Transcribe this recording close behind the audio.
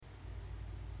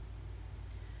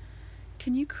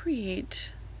Can you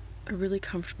create a really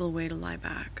comfortable way to lie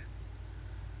back?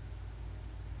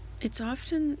 It's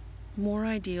often more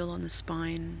ideal on the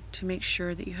spine to make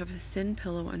sure that you have a thin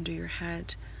pillow under your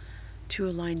head to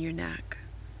align your neck,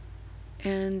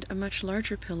 and a much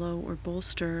larger pillow or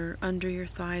bolster under your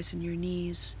thighs and your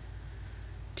knees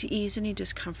to ease any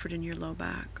discomfort in your low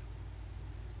back.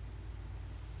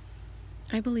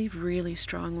 I believe really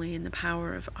strongly in the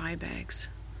power of eye bags,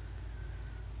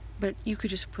 but you could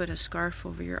just put a scarf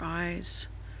over your eyes.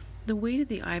 The weight of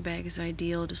the eye bag is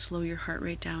ideal to slow your heart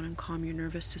rate down and calm your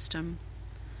nervous system,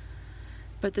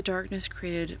 but the darkness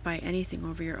created by anything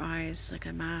over your eyes, like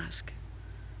a mask,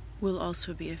 will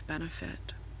also be of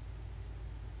benefit.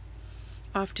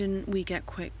 Often we get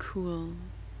quite cool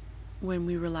when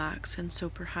we relax, and so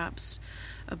perhaps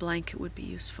a blanket would be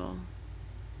useful.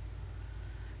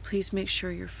 Please make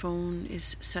sure your phone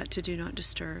is set to Do Not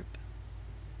Disturb.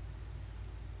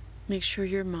 Make sure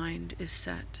your mind is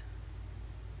set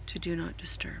to Do Not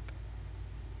Disturb.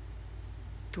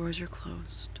 Doors are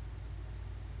closed.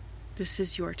 This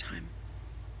is your time.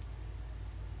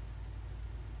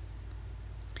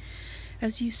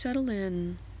 As you settle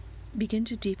in, begin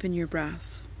to deepen your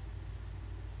breath.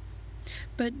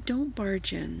 But don't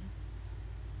barge in.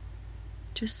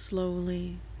 Just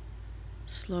slowly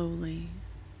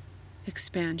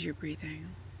expand your breathing.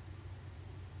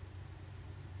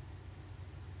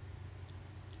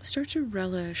 Start to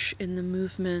relish in the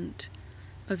movement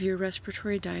of your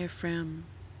respiratory diaphragm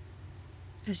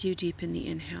as you deepen the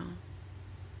inhale.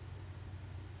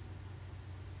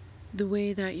 The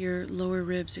way that your lower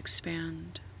ribs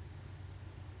expand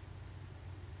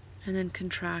and then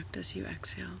contract as you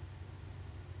exhale.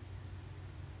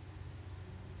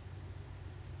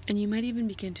 And you might even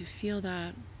begin to feel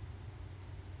that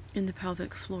in the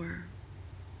pelvic floor.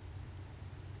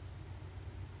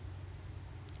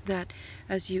 That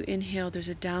as you inhale, there's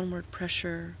a downward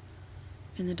pressure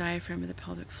in the diaphragm of the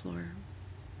pelvic floor.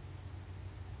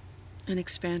 An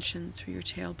expansion through your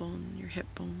tailbone, your hip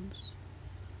bones,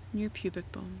 and your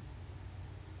pubic bone.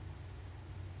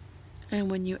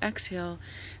 And when you exhale,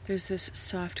 there's this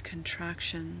soft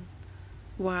contraction,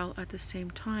 while at the same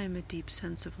time a deep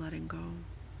sense of letting go.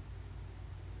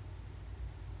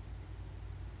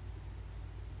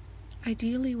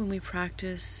 Ideally, when we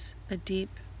practice a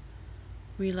deep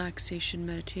relaxation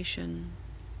meditation,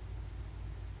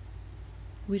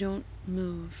 we don't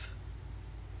move,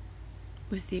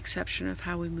 with the exception of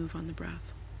how we move on the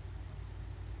breath.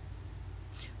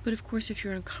 But of course, if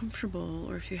you're uncomfortable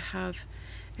or if you have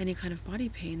any kind of body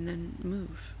pain, then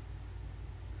move.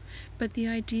 But the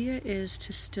idea is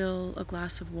to still a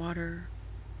glass of water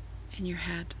in your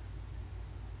head.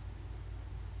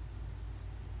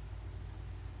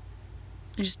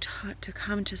 And just to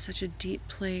come to such a deep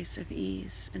place of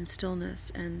ease and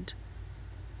stillness and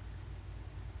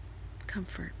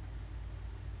comfort.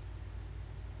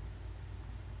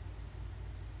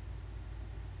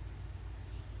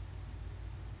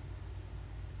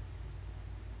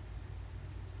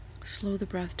 Slow the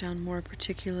breath down more,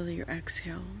 particularly your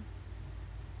exhale.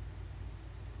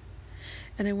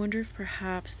 And I wonder if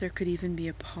perhaps there could even be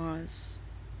a pause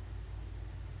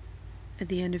at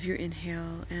the end of your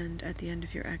inhale and at the end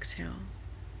of your exhale.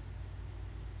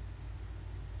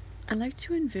 I like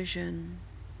to envision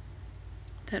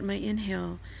that my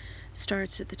inhale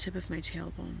starts at the tip of my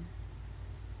tailbone,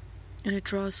 and it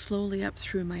draws slowly up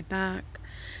through my back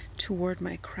toward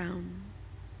my crown.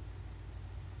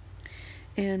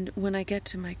 And when I get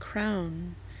to my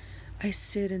crown, I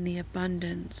sit in the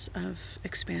abundance of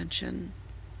expansion,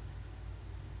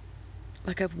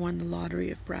 like I've won the lottery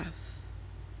of breath.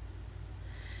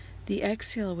 The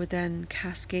exhale would then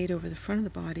cascade over the front of the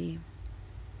body,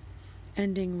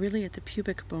 ending really at the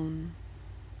pubic bone.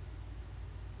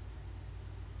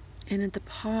 And at the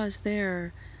pause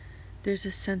there's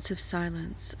a sense of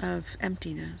silence, of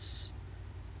emptiness,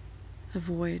 a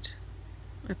void,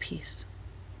 a peace.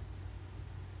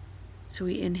 So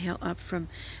we inhale up from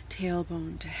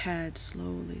tailbone to head,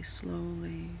 slowly,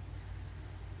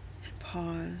 and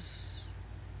pause.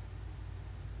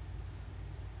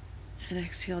 And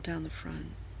exhale down the front.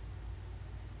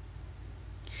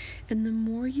 And the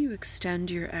more you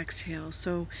extend your exhale,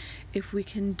 so if we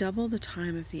can double the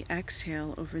time of the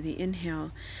exhale over the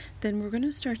inhale, then we're going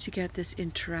to start to get this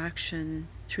interaction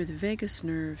through the vagus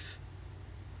nerve,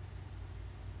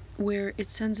 where it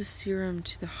sends a serum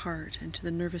to the heart and to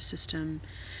the nervous system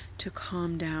to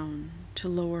calm down, to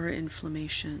lower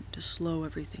inflammation, to slow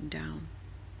everything down.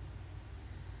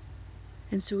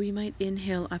 And so we might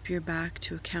inhale up your back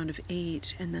to a count of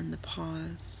 8 and then the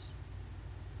pause.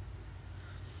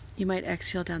 You might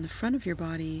exhale down the front of your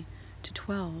body to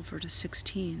 12 or to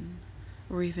 16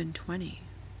 or even 20.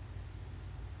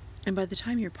 And by the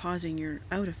time you're pausing, you're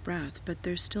out of breath, but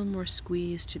there's still more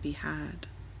squeeze to be had.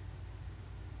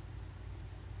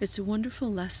 It's a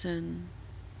wonderful lesson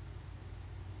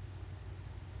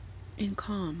in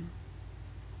calm,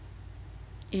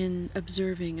 in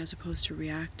observing as opposed to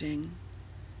reacting.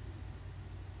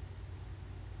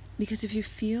 Because if you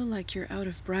feel like you're out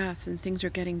of breath and things are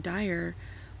getting dire,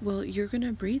 well, you're going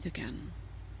to breathe again.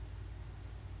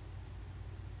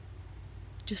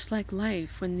 Just like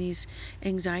life, when these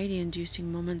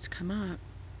anxiety-inducing moments come up,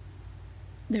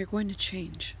 they're going to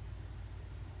change.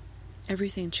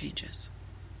 Everything changes,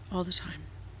 all the time.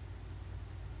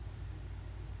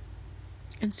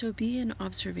 And so be an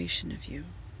observation of you.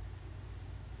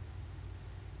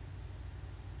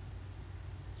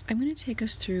 I'm going to take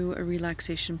us through a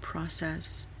relaxation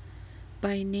process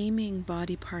by naming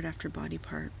body part after body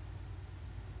part.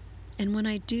 And when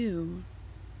I do,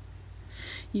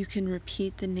 you can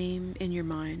repeat the name in your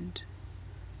mind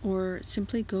or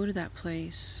simply go to that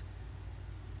place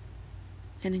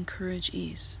and encourage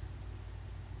ease.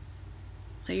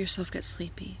 Let yourself get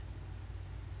sleepy.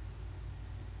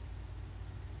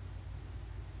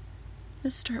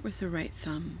 Let's start with the right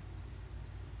thumb,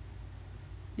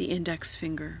 the index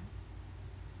finger,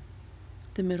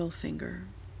 the middle finger,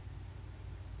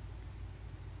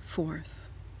 fourth,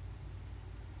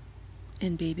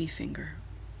 and baby finger.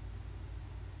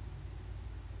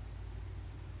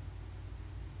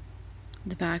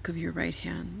 The back of your right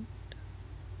hand,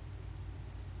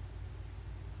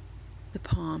 the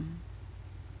palm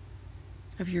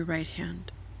of your right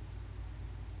hand,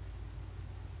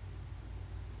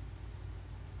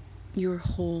 your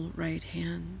whole right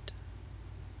hand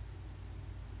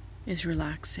is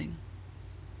relaxing,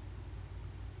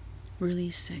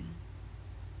 releasing,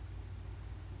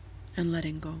 and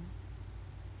letting go.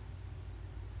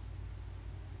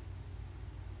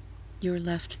 Your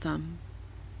left thumb,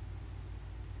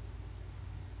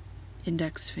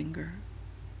 index finger,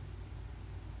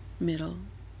 middle,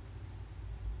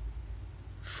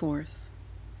 fourth,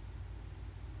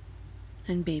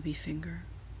 and baby finger.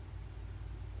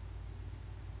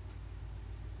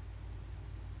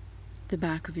 The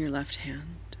back of your left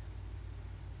hand,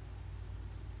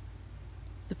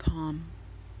 the palm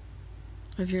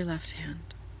of your left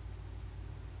hand,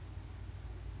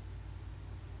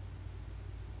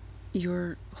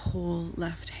 your whole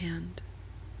left hand,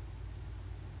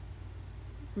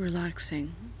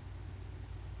 relaxing,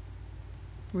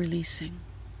 releasing,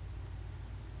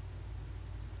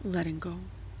 letting go.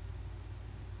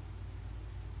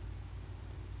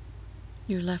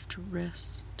 Your left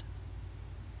wrist,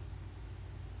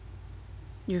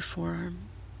 your forearm,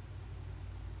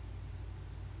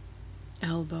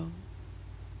 elbow,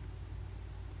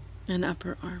 and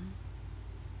upper arm.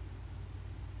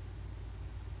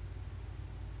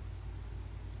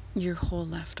 Your whole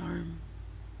left arm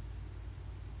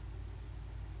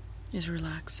is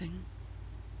relaxing,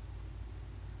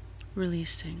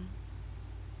 releasing,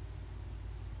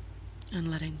 and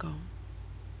letting go.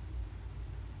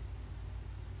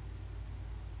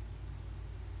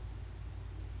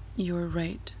 Your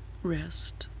right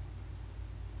wrist,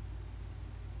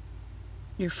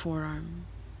 your forearm,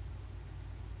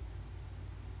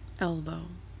 elbow,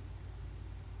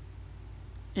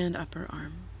 and upper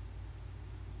arm.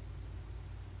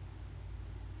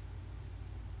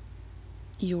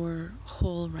 Your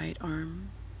whole right arm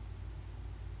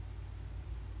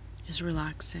is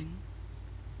relaxing,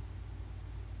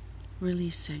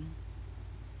 releasing,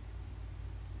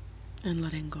 and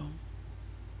letting go.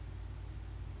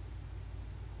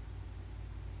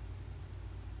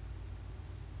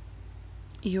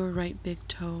 Your right big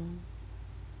toe,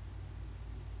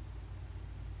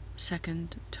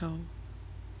 second toe,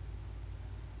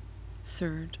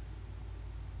 third,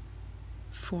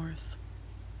 fourth,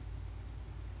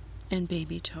 and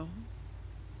baby toe.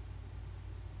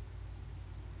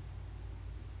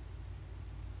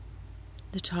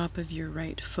 The top of your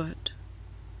right foot,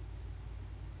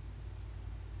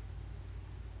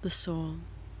 the sole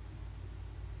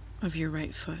of your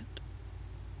right foot.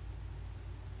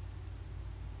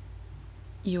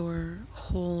 Your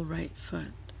whole right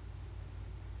foot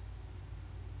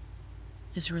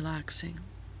is relaxing,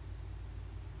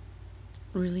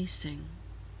 releasing,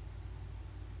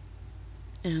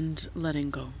 and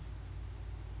letting go.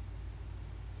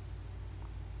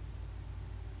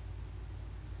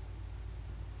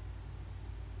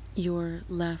 Your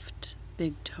left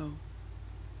big toe,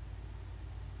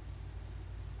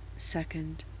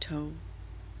 second toe,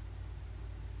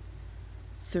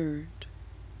 third,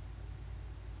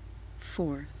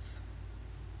 fourth,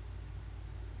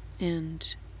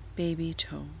 and baby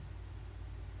toe.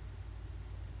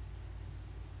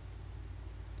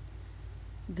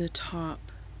 The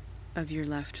top of your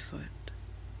left foot.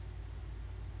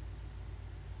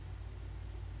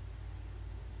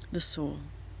 The sole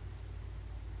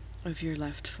of your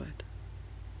left foot.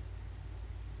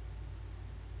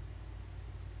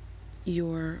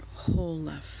 Your whole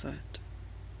left foot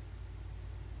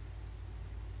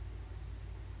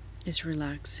is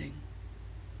relaxing,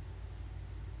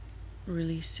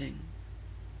 releasing,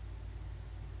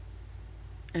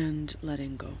 and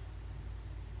letting go.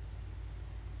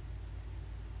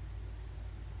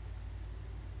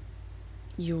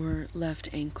 Your left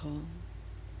ankle,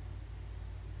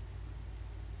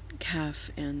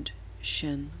 calf and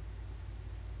shin.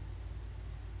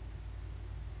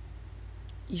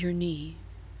 Your knee,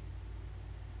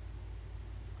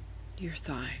 your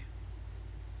thigh.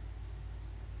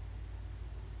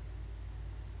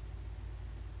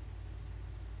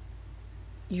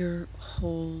 Your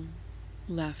whole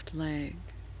left leg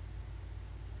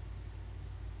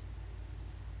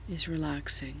is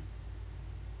relaxing,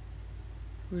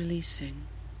 releasing,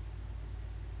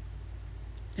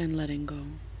 and letting go.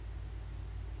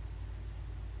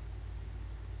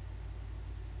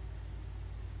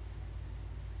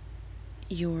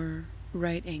 Your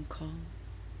right ankle,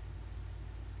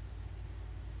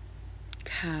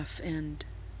 calf and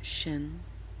shin.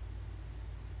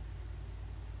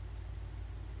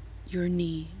 Your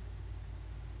knee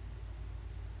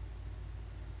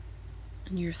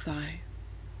and your thigh.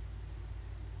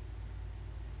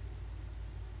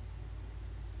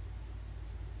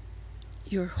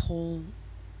 Your whole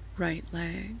right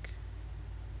leg,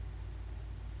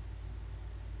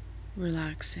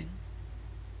 relaxing,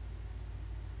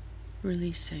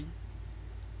 releasing,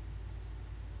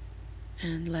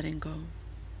 and letting go.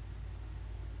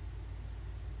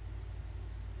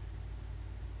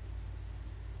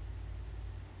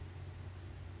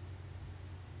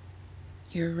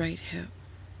 Your right hip,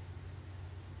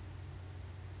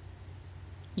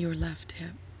 your left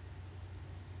hip,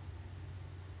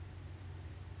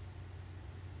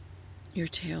 your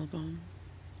tailbone,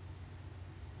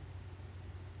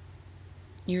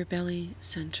 your belly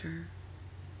center,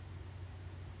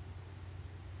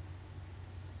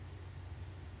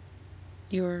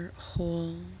 your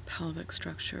whole pelvic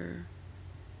structure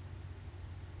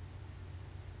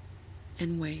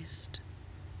and waist,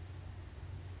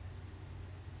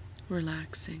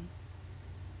 relaxing,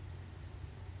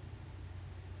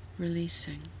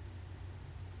 releasing,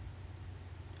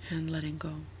 and letting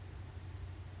go.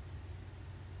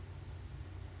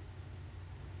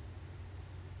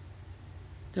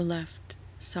 The left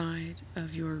side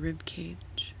of your rib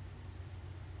cage,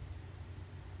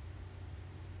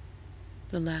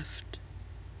 the left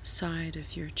side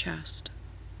of your chest,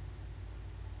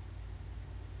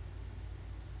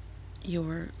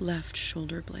 your left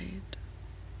shoulder blade,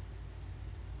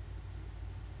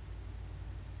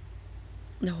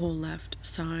 the whole left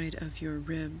side of your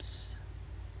ribs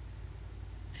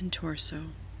and torso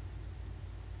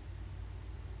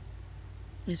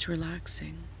is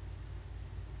relaxing,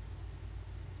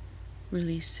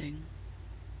 releasing,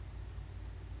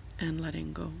 and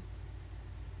letting go.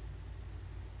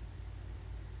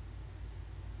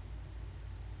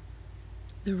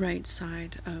 The right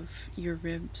side of your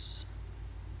ribs,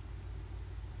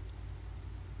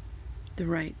 the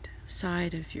right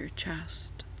side of your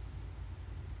chest,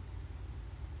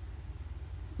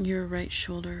 your right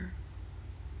shoulder,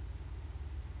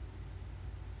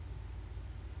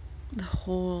 the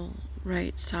whole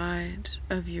right side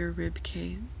of your rib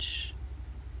cage,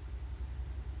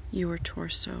 your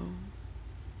torso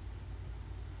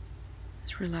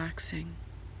is relaxing,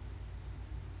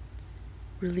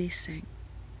 releasing,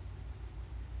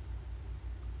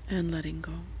 and letting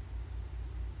go.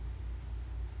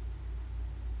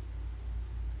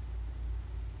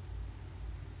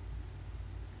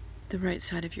 The right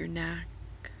side of your neck,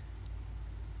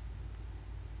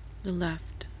 the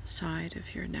left side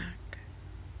of your neck,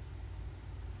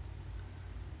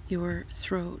 your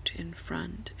throat in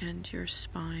front and your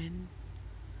spine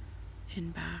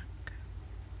in back,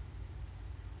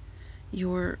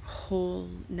 your whole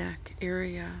neck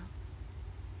area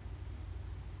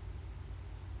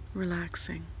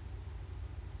relaxing,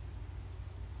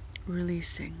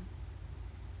 releasing,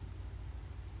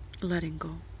 letting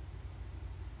go.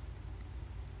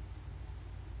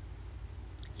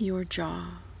 Your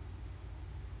jaw,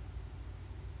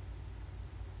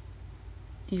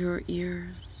 your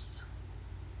ears,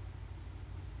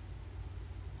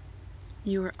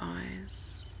 your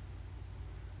eyes,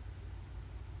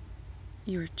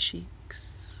 your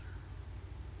cheeks,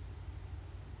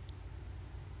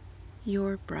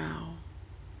 your brow,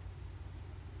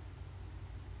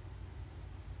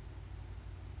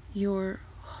 your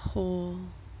whole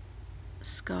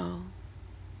skull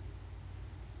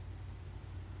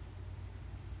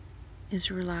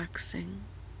is relaxing,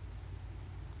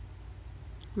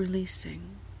 releasing,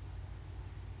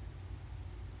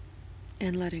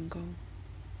 and letting go.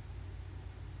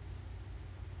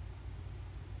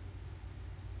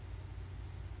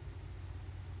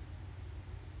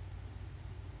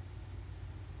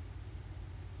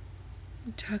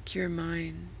 Tuck your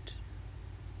mind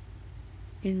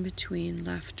in between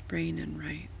left brain and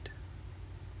right,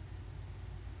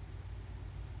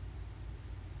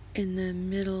 in the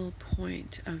middle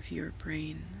point of your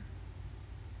brain,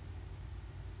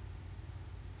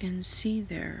 and see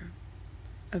there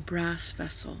a brass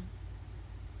vessel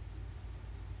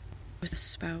with a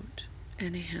spout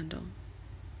and a handle.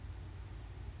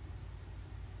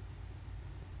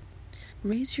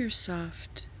 Raise your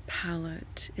soft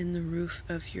palate in the roof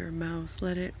of your mouth.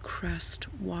 Let it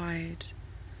crest wide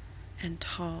and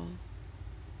tall.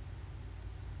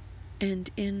 And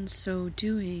in so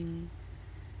doing,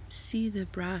 see the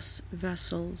brass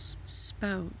vessel's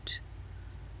spout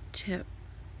tip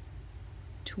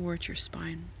toward your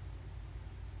spine.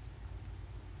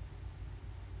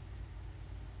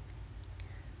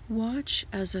 Watch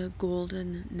as a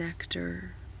golden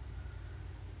nectar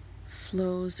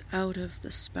flows out of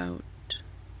the spout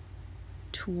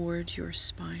toward your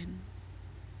spine.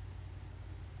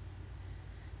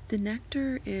 The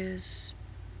nectar is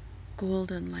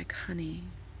golden like honey.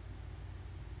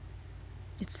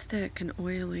 It's thick and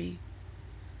oily,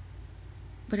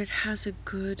 but it has a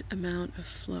good amount of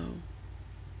flow.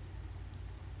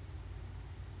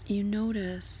 You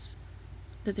notice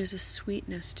that there's a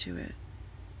sweetness to it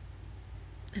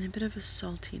and a bit of a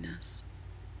saltiness.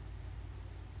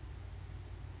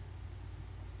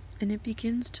 And it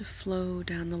begins to flow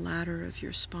down the ladder of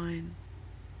your spine,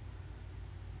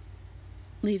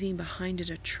 leaving behind it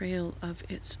a trail of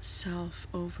itself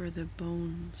over the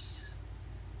bones.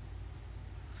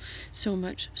 So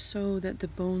much so that the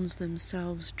bones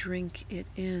themselves drink it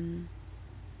in.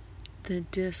 The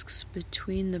discs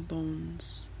between the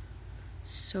bones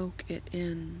soak it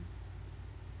in.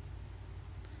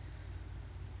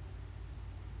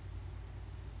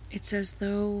 It's as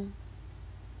though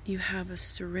you have a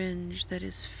syringe that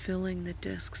is filling the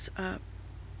discs up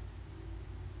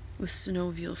with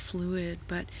synovial fluid,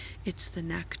 but it's the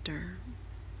nectar.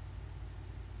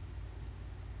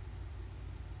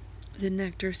 The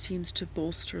nectar seems to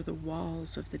bolster the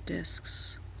walls of the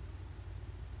discs,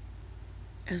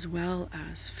 as well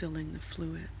as filling the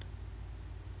fluid.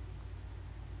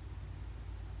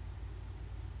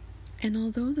 And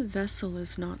although the vessel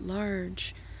is not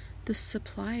large, the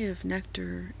supply of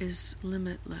nectar is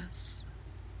limitless.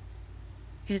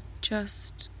 It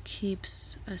just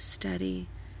keeps a steady,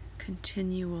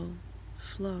 continual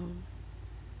flow.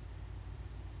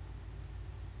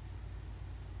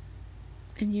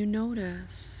 And you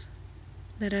notice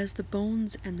that as the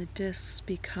bones and the discs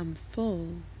become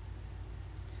full,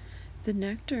 the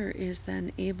nectar is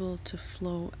then able to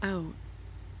flow out,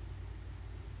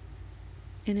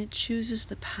 and it chooses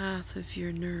the path of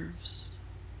your nerves.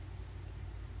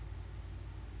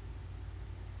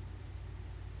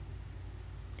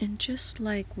 And just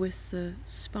like with the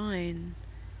spine,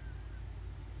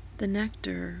 the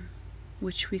nectar,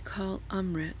 which we call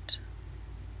Amrit,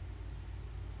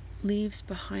 leaves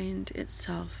behind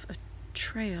itself a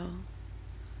trail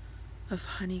of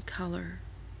honey color,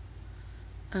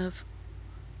 of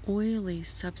oily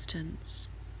substance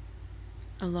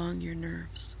along your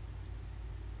nerves.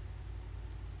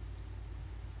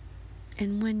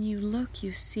 And when you look,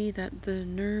 you see that the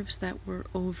nerves that were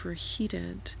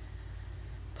overheated,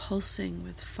 pulsing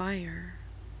with fire,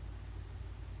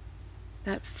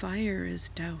 that fire is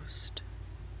doused.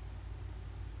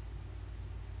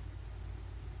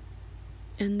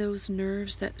 And those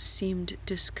nerves that seemed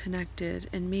disconnected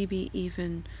and maybe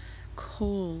even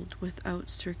cold without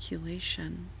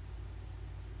circulation,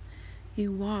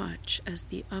 you watch as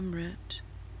the Amrit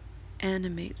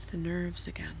animates the nerves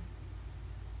again,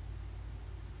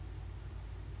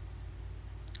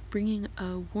 bringing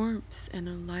a warmth and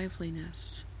a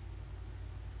liveliness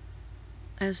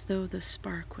as though the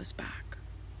spark was back.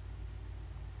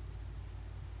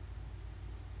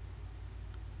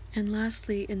 And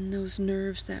lastly, in those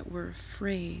nerves that were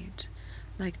frayed,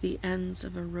 like the ends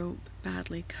of a rope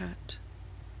badly cut,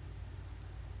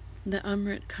 the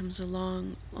Amrit comes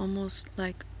along almost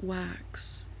like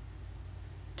wax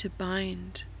to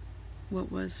bind what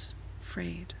was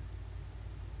frayed,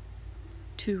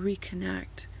 to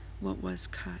reconnect what was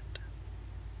cut.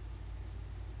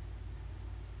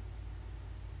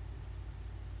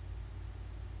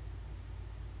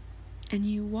 And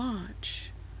you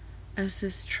watch as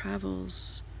this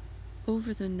travels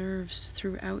over the nerves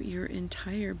throughout your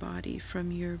entire body,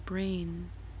 from your brain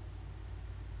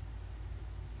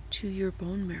to your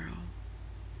bone marrow,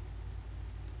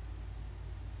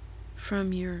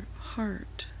 from your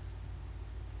heart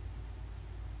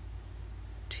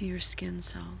to your skin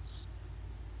cells.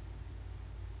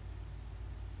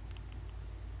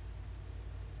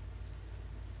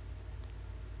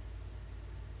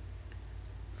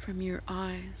 From your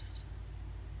eyes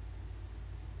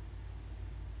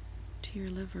to your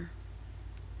liver.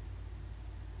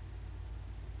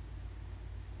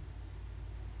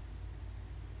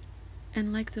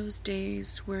 And like those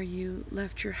days where you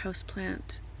left your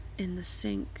houseplant in the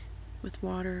sink with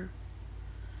water,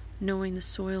 knowing the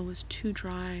soil was too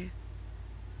dry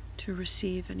to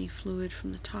receive any fluid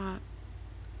from the top,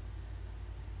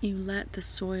 you let the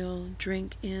soil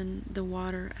drink in the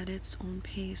water at its own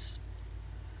pace.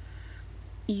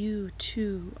 You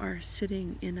too are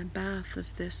sitting in a bath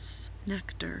of this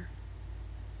nectar,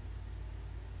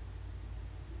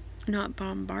 not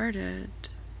bombarded,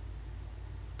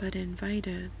 but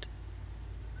invited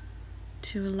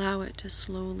to allow it to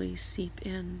slowly seep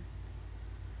in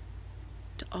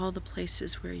to all the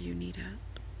places where you need it.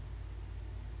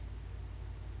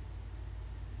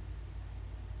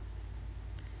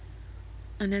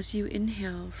 And as you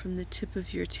inhale from the tip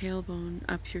of your tailbone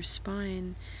up your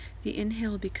spine, the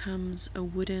inhale becomes a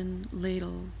wooden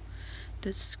ladle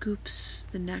that scoops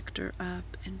the nectar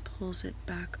up and pulls it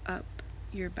back up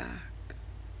your back.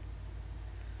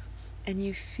 And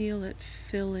you feel it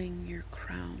filling your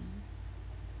crown.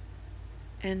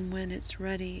 And when it's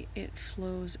ready, it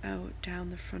flows out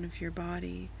down the front of your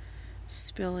body,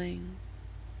 spilling,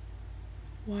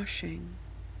 washing.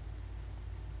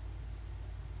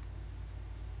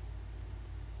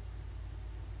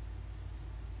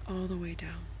 All the way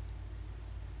down.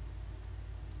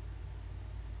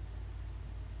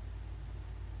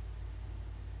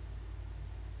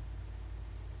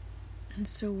 And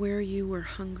so where you were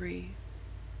hungry,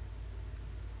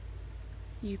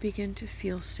 you begin to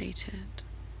feel sated.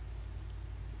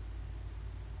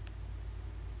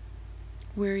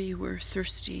 Where you were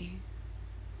thirsty,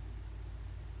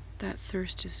 that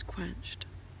thirst is quenched.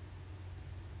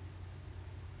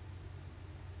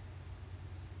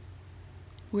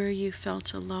 Where you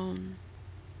felt alone,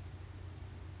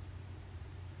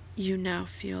 you now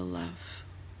feel love.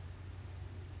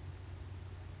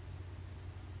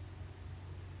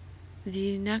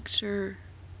 The nectar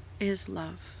is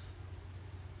love.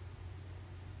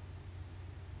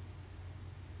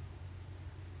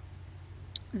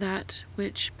 That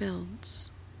which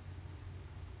builds,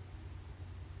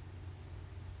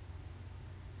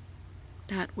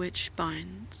 that which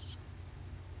binds.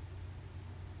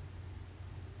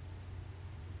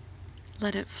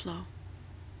 Let it flow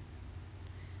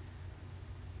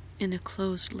in a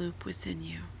closed loop within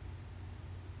you.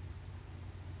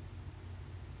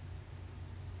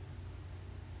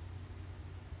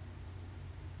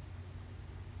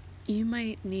 You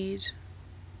might need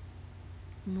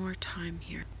more time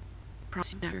here.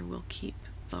 Probably never will keep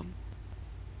flowing.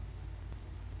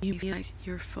 You feel like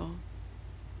you're full.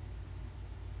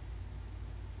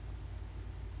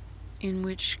 In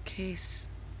which case,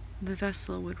 the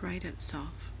vessel would right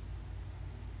itself.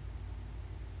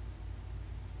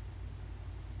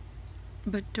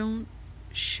 But don't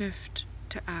shift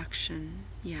to action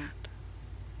yet.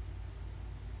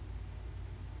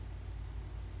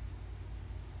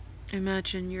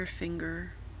 Imagine your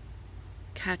finger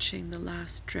catching the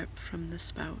last drip from the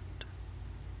spout.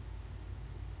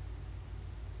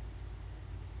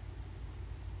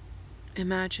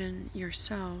 Imagine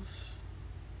yourself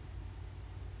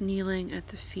kneeling at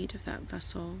the feet of that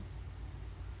vessel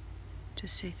to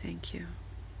say thank you.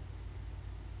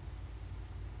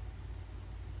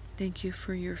 Thank you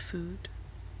for your food.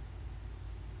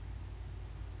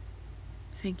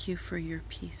 Thank you for your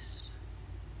peace.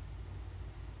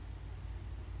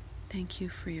 Thank you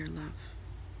for your love.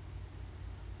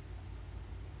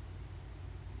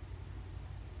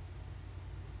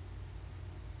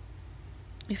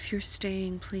 If you're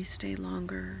staying, please stay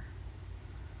longer.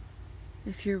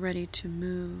 If you're ready to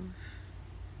move,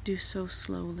 do so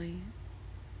slowly,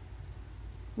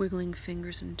 wiggling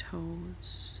fingers and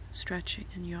toes, stretching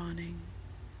and yawning.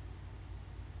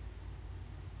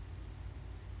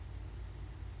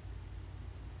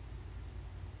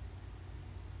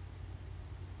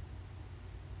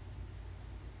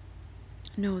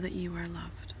 Know that you are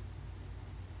loved.